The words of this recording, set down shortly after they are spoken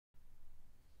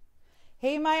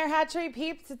Hey Meyer Hatchery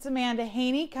peeps, it's Amanda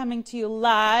Haney coming to you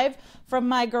live from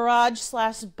my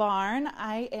garage/barn.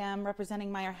 I am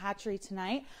representing Meyer Hatchery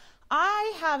tonight.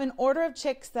 I have an order of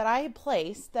chicks that I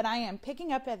placed that I am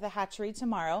picking up at the hatchery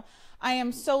tomorrow. I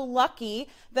am so lucky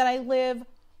that I live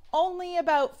only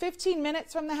about 15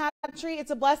 minutes from the hatchery.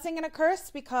 It's a blessing and a curse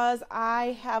because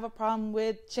I have a problem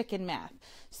with chicken math.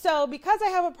 So because I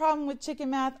have a problem with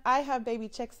chicken math, I have baby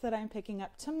chicks that I'm picking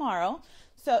up tomorrow.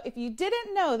 So if you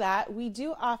didn't know that, we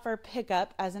do offer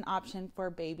pickup as an option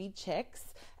for baby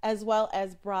chicks, as well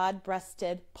as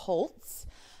broad-breasted poults.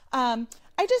 I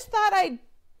just thought I'd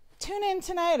tune in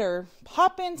tonight or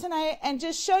pop in tonight and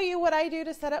just show you what I do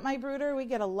to set up my brooder. We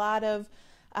get a lot of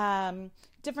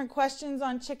different questions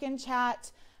on Chicken Chat.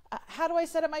 How do I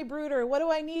set up my brooder? What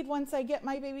do I need once I get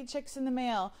my baby chicks in the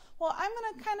mail? Well, I'm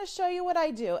going to kind of show you what I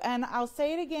do. And I'll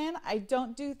say it again, I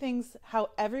don't do things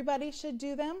how everybody should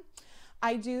do them.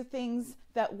 I do things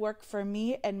that work for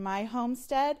me and my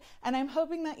homestead, and I'm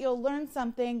hoping that you'll learn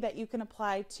something that you can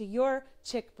apply to your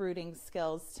chick brooding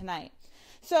skills tonight.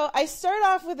 So I start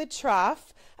off with a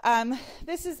trough.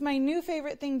 This is my new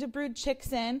favorite thing to brood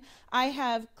chicks in. I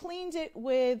have cleaned it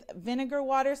with vinegar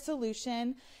water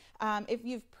solution. If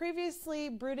you've previously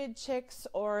brooded chicks,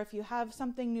 or if you have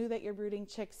something new that you're brooding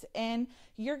chicks in,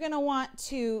 you're going to want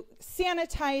to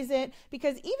sanitize it,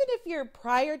 because even if your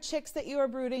prior chicks that you are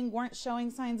brooding weren't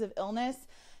showing signs of illness,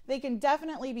 they can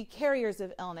definitely be carriers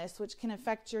of illness, which can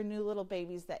affect your new little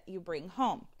babies that you bring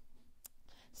home.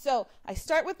 So I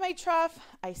start with my trough,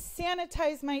 I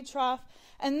sanitize my trough,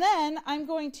 and then I'm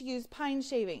going to use pine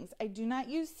shavings. I do not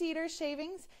use cedar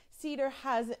shavings. Cedar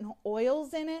has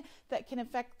oils in it that can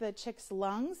affect the chick's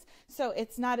lungs, so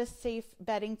it's not a safe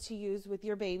bedding to use with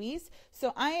your babies.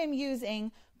 So I am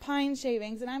using pine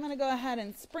shavings, and I'm going to go ahead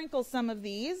and sprinkle some of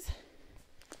these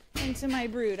into my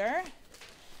brooder.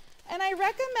 And I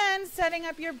recommend setting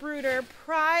up your brooder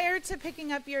prior to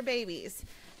picking up your babies.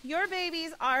 Your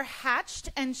babies are hatched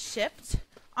and shipped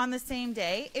on the same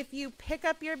day. If you pick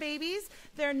up your babies,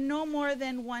 they're no more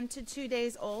than 1 to 2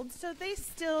 days old, so they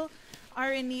still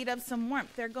are in need of some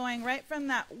warmth. They're going right from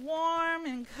that warm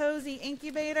and cozy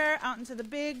incubator out into the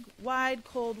big, wide,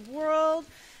 cold world.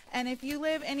 And if you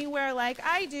live anywhere like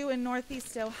I do in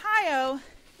Northeast Ohio,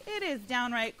 it is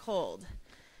downright cold.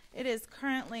 It is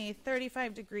currently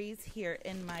 35 degrees here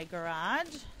in my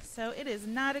garage, so it is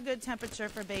not a good temperature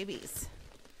for babies.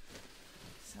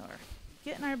 So we're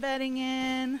getting our bedding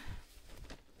in.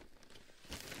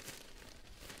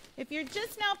 If you're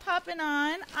just now popping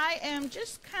on, I am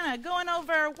just kind of going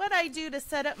over what I do to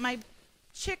set up my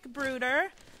chick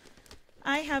brooder.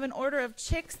 I have an order of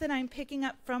chicks that I'm picking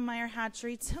up from Meyer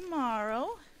Hatchery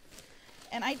tomorrow.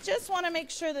 And I just want to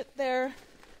make sure that their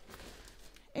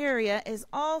area is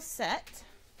all set.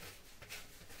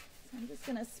 So I'm just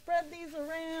going to spread these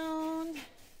around.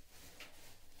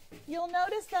 You'll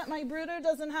notice that my brooder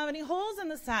doesn't have any holes in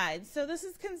the sides, so this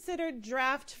is considered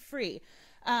draft free.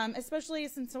 Especially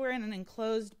since we're in an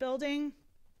enclosed building,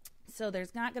 so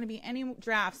there's not going to be any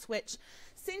drafts, which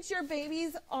since your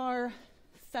babies are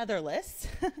featherless,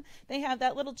 they have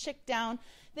that little chick down,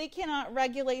 they cannot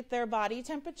regulate their body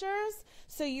temperatures,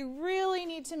 so you really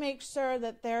need to make sure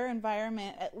that their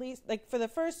environment, at least like for the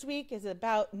first week, is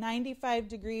about 95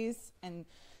 degrees and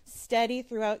steady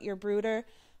throughout your brooder.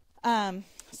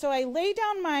 So I lay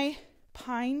down my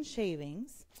pine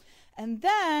shavings, and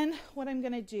then what I'm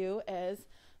going to do is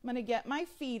I'm going to get my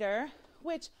feeder,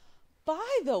 which,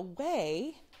 by the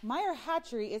way, Meyer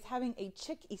Hatchery is having a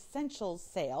Chick Essentials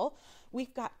sale.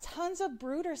 We've got tons of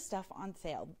brooder stuff on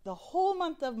sale the whole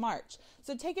month of March,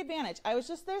 so take advantage. I was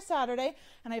just there Saturday,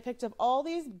 and I picked up all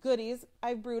these goodies.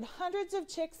 I've brewed hundreds of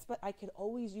chicks, but I could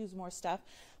always use more stuff,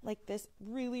 like this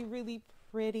really, really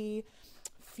pretty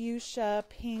fuchsia,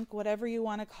 pink, whatever you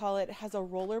want to call it. It has a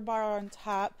roller bar on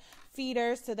top,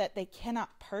 feeder so that they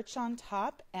cannot perch on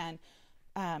top and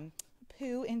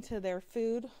poo into their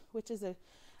food, which is a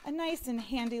nice and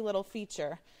handy little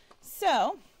feature.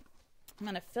 So I'm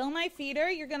going to fill my feeder.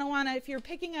 You're going to want to, if you're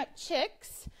picking up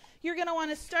chicks, you're going to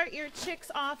want to start your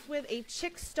chicks off with a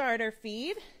chick starter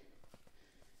feed.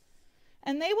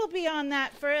 And they will be on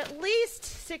that for at least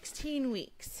 16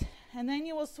 weeks. And then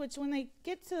you will switch when they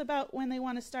get to about when they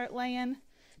want to start laying,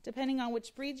 depending on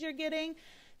which breeds you're getting.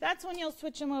 That's when you'll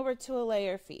switch them over to a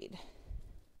layer feed.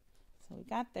 So we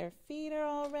got their feeder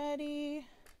already.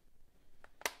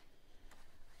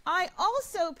 I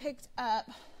also picked up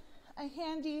a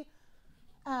handy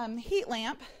heat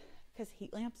lamp, because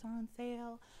heat lamps are on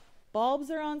sale. Bulbs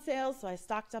are on sale, so I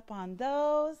stocked up on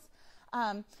those.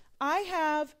 I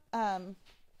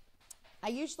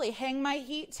usually hang my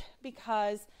heat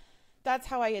because that's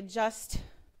how I adjust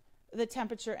the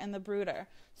temperature in the brooder.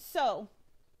 So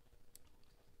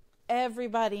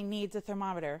everybody needs a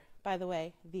thermometer. By the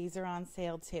way, these are on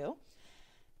sale too.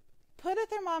 Put a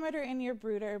thermometer in your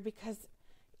brooder, because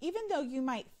even though you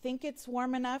might think it's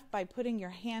warm enough by putting your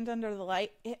hand under the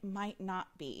light, it might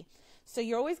not be. So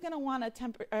you're always going to want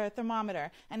a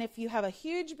thermometer. And if you have a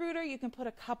huge brooder, you can put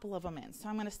a couple of them in. So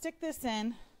I'm going to stick this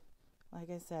in. Like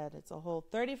I said, it's a whole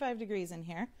 35 degrees in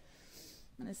here.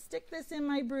 I'm going to stick this in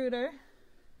my brooder.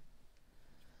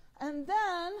 And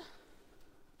then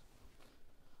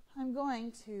I'm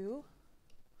going to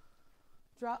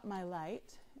drop my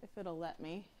light, if it'll let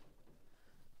me.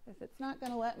 If it's not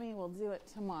going to let me, we'll do it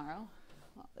tomorrow.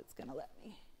 Well, it's going to let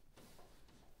me.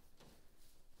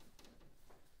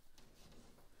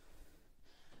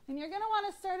 And you're going to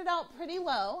want to start it out pretty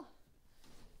low.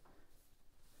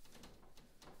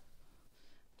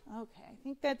 Okay, I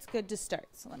think that's good to start.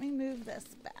 So let me move this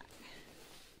back.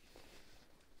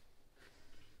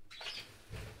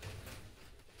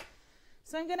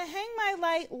 So I'm going to hang my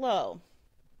light low.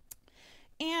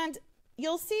 And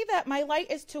you'll see that my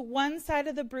light is to one side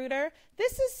of the brooder.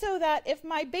 This is so that if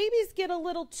my babies get a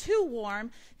little too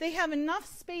warm, they have enough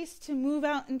space to move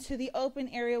out into the open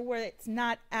area where it's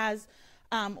not as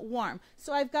warm.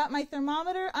 So I've got my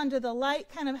thermometer under the light,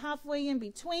 kind of halfway in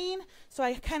between, so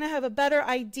I kind of have a better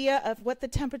idea of what the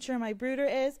temperature of my brooder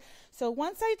is. So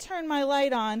once I turn my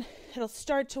light on, it'll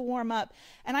start to warm up,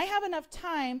 and I have enough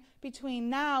time between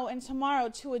now and tomorrow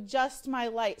to adjust my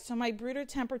light, so my brooder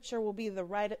temperature will be the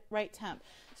right temp.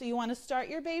 So you want to start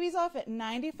your babies off at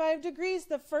 95 degrees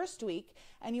the first week,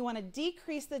 and you want to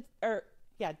decrease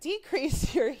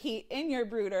your heat in your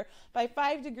brooder by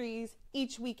 5 degrees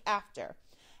each week after.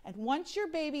 And once your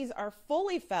babies are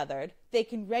fully feathered, they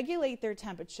can regulate their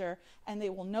temperature and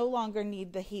they will no longer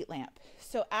need the heat lamp.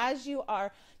 So as you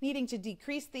are needing to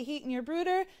decrease the heat in your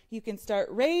brooder, you can start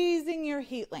raising your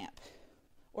heat lamp,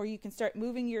 or you can start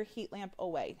moving your heat lamp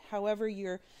away, however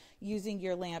you're using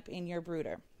your lamp in your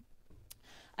brooder.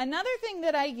 Another thing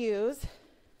that I use,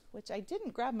 which I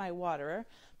didn't grab my waterer,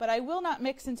 but I will not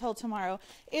mix until tomorrow,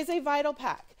 is a Vital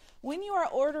Pack. When you are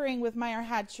ordering with Meyer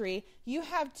Hatchery, you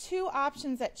have two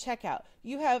options at checkout.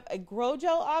 You have a Grow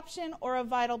Gel option or a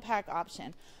Vital Pack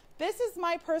option. This is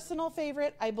my personal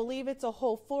favorite. I believe it's a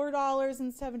whole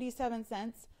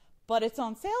 $4.77, but it's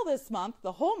on sale this month,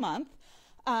 the whole month.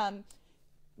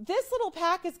 This little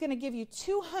pack is going to give you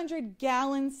 200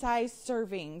 gallon size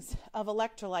servings of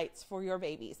electrolytes for your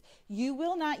babies. You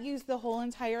will not use the whole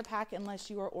entire pack unless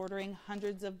you are ordering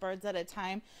hundreds of birds at a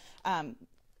time,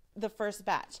 the first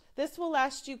batch. This will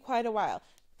last you quite a while.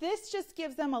 This just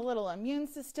gives them a little immune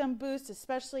system boost,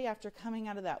 especially after coming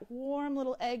out of that warm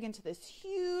little egg into this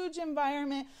huge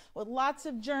environment with lots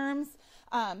of germs.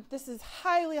 This is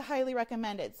highly, highly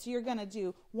recommended. So you're going to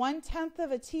do 1/10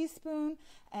 of a teaspoon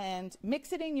and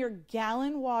mix it in your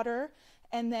gallon water,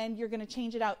 and then you're going to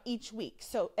change it out each week.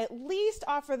 So at least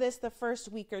offer this the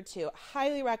first week or two.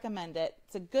 Highly recommend it.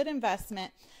 It's a good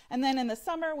investment. And then in the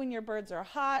summer, when your birds are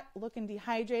hot, looking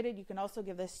dehydrated, you can also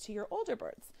give this to your older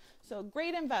birds. So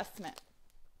great investment.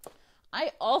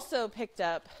 I also picked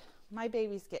up, my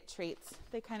babies get treats.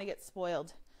 They kind of get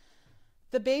spoiled.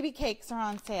 The baby cakes are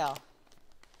on sale.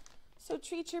 So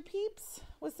treat your peeps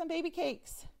with some baby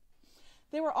cakes.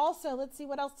 They were also, let's see,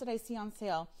 what else did I see on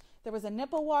sale? There was a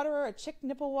nipple waterer, a chick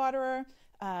nipple waterer,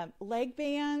 leg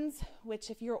bands, which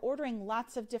if you're ordering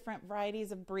lots of different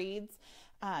varieties of breeds,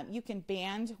 you can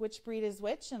band which breed is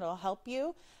which, and it'll help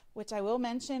you. Which I will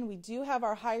mention, we do have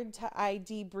our hard to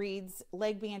ID breeds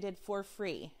leg banded for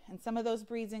free. And some of those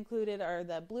breeds included are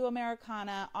the Blue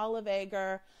Americana, Olive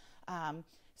Agar.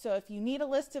 So if you need a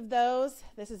list of those,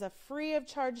 this is a free of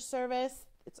charge service.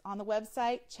 It's on the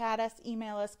website. Chat us,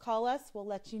 email us, call us. We'll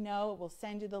let you know. We'll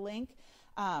send you the link.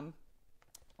 And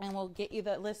we'll get you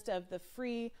the list of the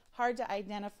free, hard to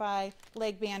identify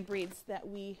leg band breeds that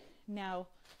we now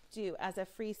do as a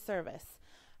free service.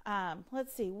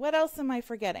 Let's see, what else am I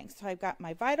forgetting? So I've got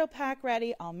my Vital Pack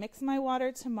ready. I'll mix my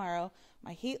water tomorrow.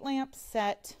 My heat lamp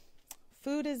set.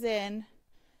 Food is in.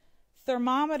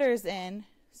 Thermometer's in,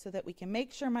 so that we can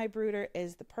make sure my brooder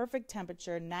is the perfect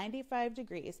temperature, 95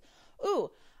 degrees. Ooh,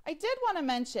 I did want to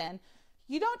mention,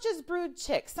 you don't just brood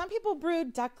chicks. Some people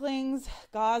brood ducklings,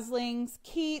 goslings,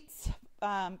 keats,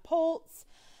 poults.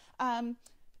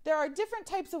 There are different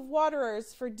types of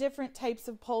waterers for different types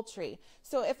of poultry.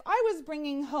 So if I was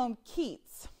bringing home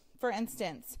keats, for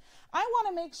instance, I want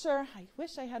to make sure, I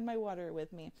wish I had my water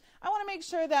with me. I want to make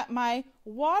sure that my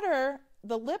water,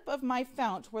 the lip of my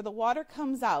fount where the water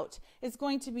comes out is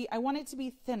going to be, I want it to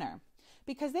be thinner,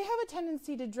 because they have a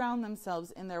tendency to drown themselves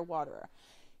in their waterer.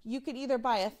 You could either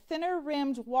buy a thinner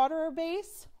rimmed waterer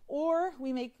base, or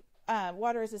we make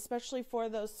waters especially for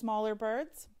those smaller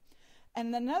birds.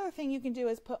 And another thing you can do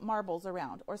is put marbles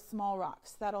around or small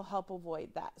rocks. That'll help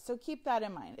avoid that. So keep that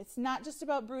in mind. It's not just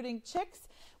about brooding chicks.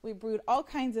 We brood all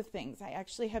kinds of things. I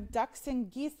actually have ducks and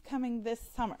geese coming this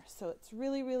summer, so it's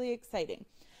really, really exciting.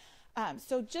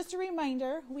 So just a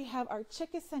reminder, we have our Chick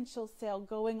Essentials sale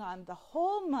going on the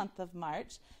whole month of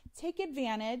March. Take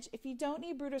advantage. If you don't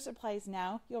need brooder supplies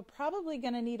now, you're probably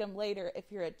going to need them later if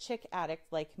you're a chick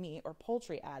addict like me or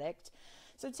poultry addict.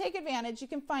 So take advantage. You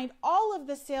can find all of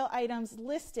the sale items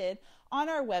listed on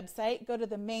our website. Go to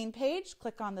the main page,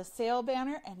 click on the sale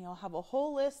banner, and you'll have a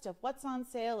whole list of what's on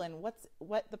sale and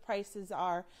what the prices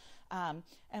are,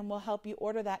 and we'll help you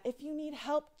order that. If you need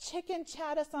help, chicken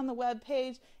chat us on the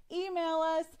webpage, email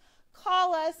us,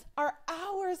 call us. Our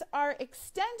hours are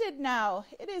extended now.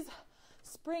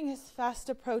 Spring is fast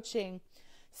approaching.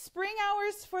 Spring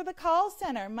hours for the call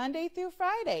center, Monday through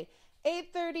Friday.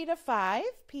 8:30 to 5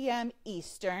 p.m.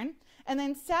 Eastern. And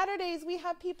then Saturdays, we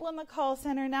have people in the call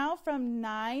center now from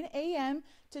 9 a.m.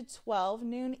 to 12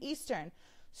 noon Eastern.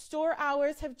 Store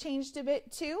hours have changed a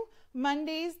bit too.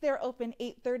 Mondays, they're open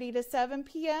 8:30 to 7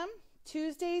 p.m.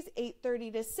 Tuesdays,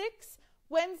 8:30 to 6.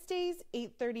 Wednesdays,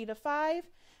 8:30 to 5.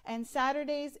 And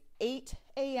Saturdays, 8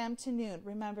 a.m. to noon.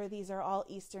 Remember, these are all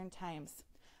Eastern times.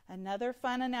 Another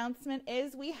fun announcement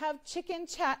is we have Chicken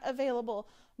Chat available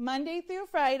Monday through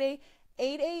Friday,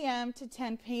 8 a.m. to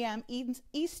 10 p.m.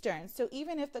 Eastern. So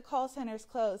even if the call center is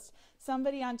closed,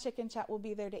 somebody on Chicken Chat will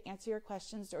be there to answer your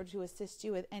questions or to assist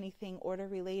you with anything order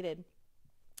related.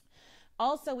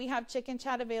 Also, we have Chicken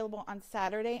Chat available on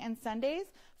Saturday and Sundays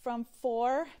from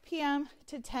 4 p.m.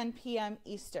 to 10 p.m.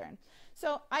 Eastern.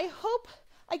 So I hope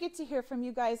I get to hear from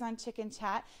you guys on Chicken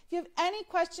Chat. If you have any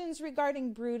questions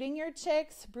regarding brooding your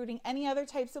chicks, brooding any other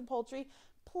types of poultry,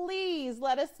 please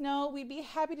let us know. We'd be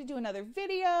happy to do another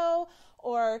video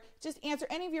or just answer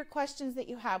any of your questions that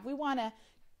you have. We want to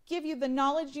give you the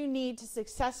knowledge you need to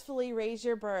successfully raise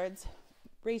your birds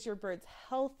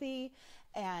healthy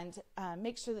and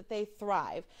make sure that they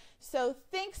thrive. So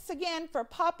thanks again for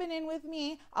popping in with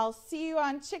me. I'll see you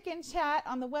on Chicken Chat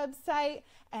on the website,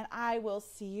 and I will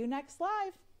see you next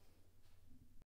live.